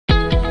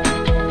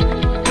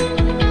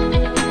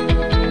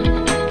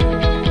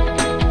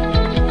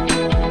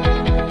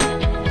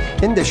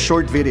In this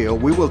short video,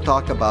 we will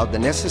talk about the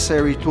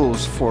necessary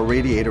tools for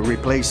radiator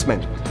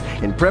replacement.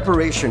 In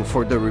preparation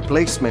for the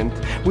replacement,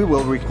 we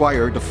will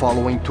require the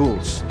following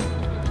tools: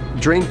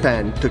 drain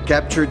pan to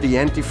capture the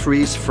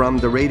antifreeze from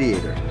the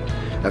radiator,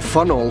 a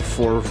funnel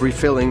for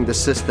refilling the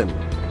system,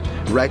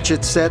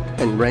 ratchet set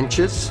and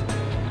wrenches,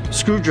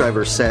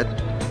 screwdriver set,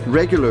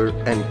 regular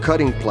and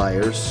cutting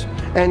pliers,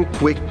 and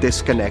quick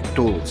disconnect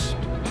tools.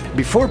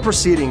 Before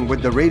proceeding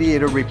with the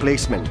radiator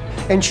replacement,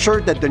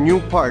 ensure that the new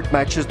part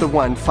matches the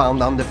one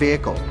found on the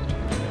vehicle.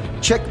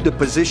 Check the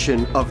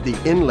position of the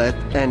inlet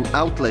and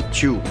outlet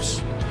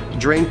tubes,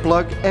 drain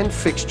plug and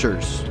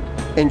fixtures.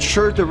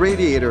 Ensure the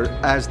radiator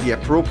has the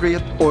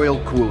appropriate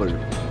oil cooler.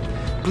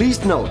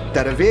 Please note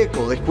that a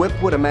vehicle equipped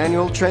with a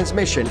manual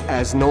transmission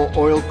has no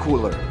oil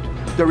cooler.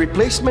 The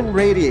replacement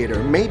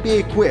radiator may be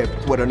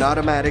equipped with an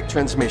automatic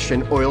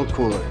transmission oil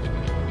cooler.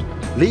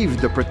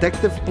 Leave the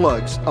protective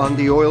plugs on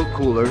the oil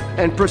cooler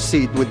and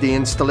proceed with the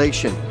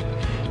installation.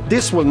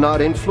 This will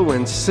not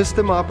influence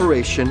system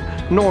operation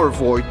nor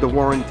void the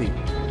warranty.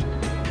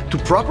 To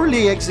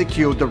properly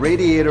execute the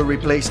radiator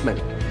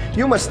replacement,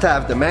 you must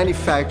have the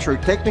manufacturer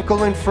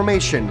technical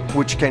information,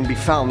 which can be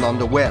found on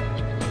the web.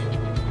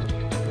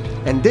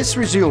 And this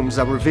resumes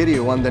our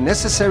video on the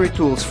necessary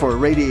tools for a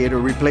radiator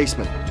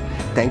replacement.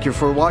 Thank you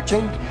for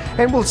watching,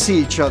 and we'll see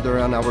each other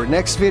on our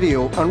next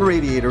video on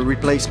radiator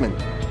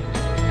replacement.